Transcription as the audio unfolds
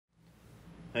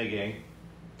Hey gang,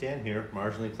 Dan here,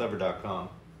 marginallyclever.com.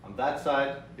 On that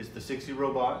side is the Sixi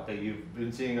Robot that you've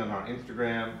been seeing on our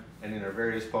Instagram and in our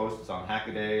various posts on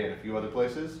Hackaday and a few other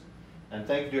places. And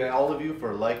thank you to all of you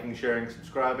for liking, sharing,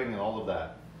 subscribing, and all of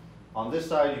that. On this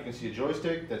side you can see a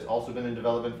joystick that's also been in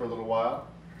development for a little while.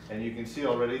 And you can see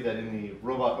already that in the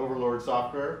Robot Overlord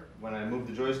software, when I move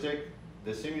the joystick,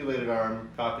 the simulated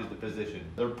arm copies the position.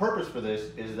 The purpose for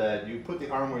this is that you put the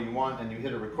arm where you want and you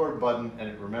hit a record button and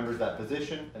it remembers that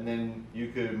position, and then you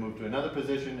could move to another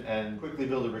position and quickly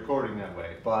build a recording that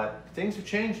way. But things have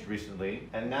changed recently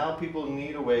and now people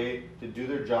need a way to do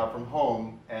their job from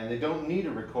home and they don't need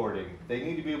a recording. They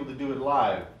need to be able to do it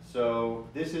live. So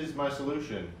this is my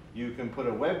solution. You can put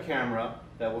a web camera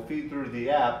that will feed through the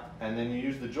app and then you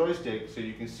use the joystick so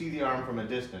you can see the arm from a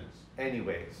distance.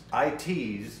 Anyways, I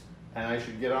tease and I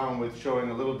should get on with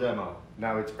showing a little demo.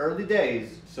 Now it's early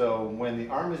days, so when the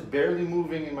arm is barely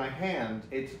moving in my hand,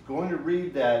 it's going to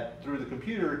read that through the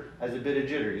computer as a bit of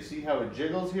jitter. You see how it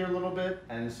jiggles here a little bit?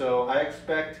 And so I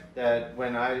expect that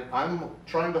when I'm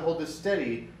trying to hold this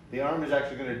steady, the arm is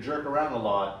actually going to jerk around a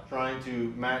lot, trying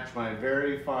to match my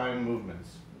very fine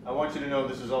movements. I want you to know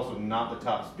this is also not the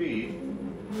top speed.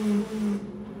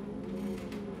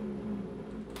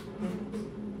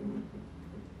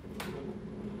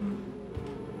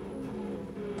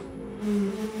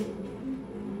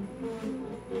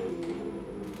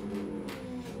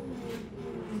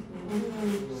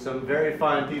 Some very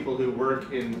fine people who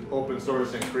work in open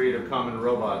source and creative common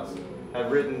robots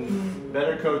have written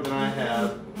better code than I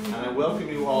have, and I welcome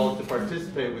you all to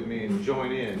participate with me and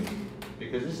join in,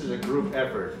 because this is a group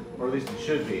effort, or at least it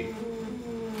should be.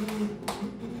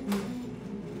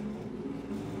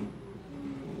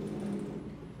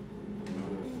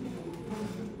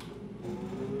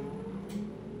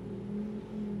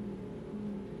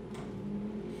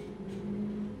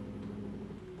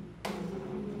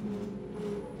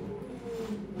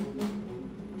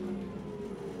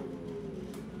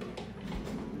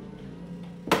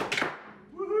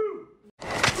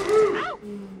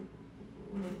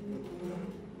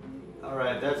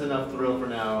 Alright, that's enough thrill for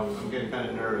now. I'm getting kind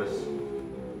of nervous.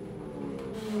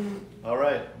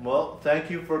 Alright, well, thank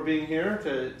you for being here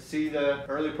to see the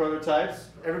early prototypes.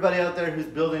 Everybody out there who's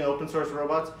building open source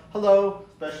robots, hello!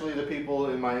 Especially the people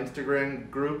in my Instagram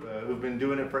group who've been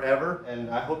doing it forever. And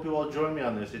I hope you all join me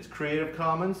on this. It's Creative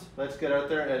Commons. Let's get out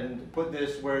there and put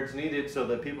this where it's needed so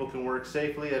that people can work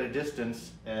safely at a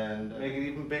distance and make it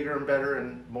even bigger and better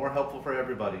and more helpful for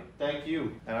everybody. Thank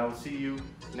you, and I will see you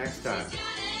next time.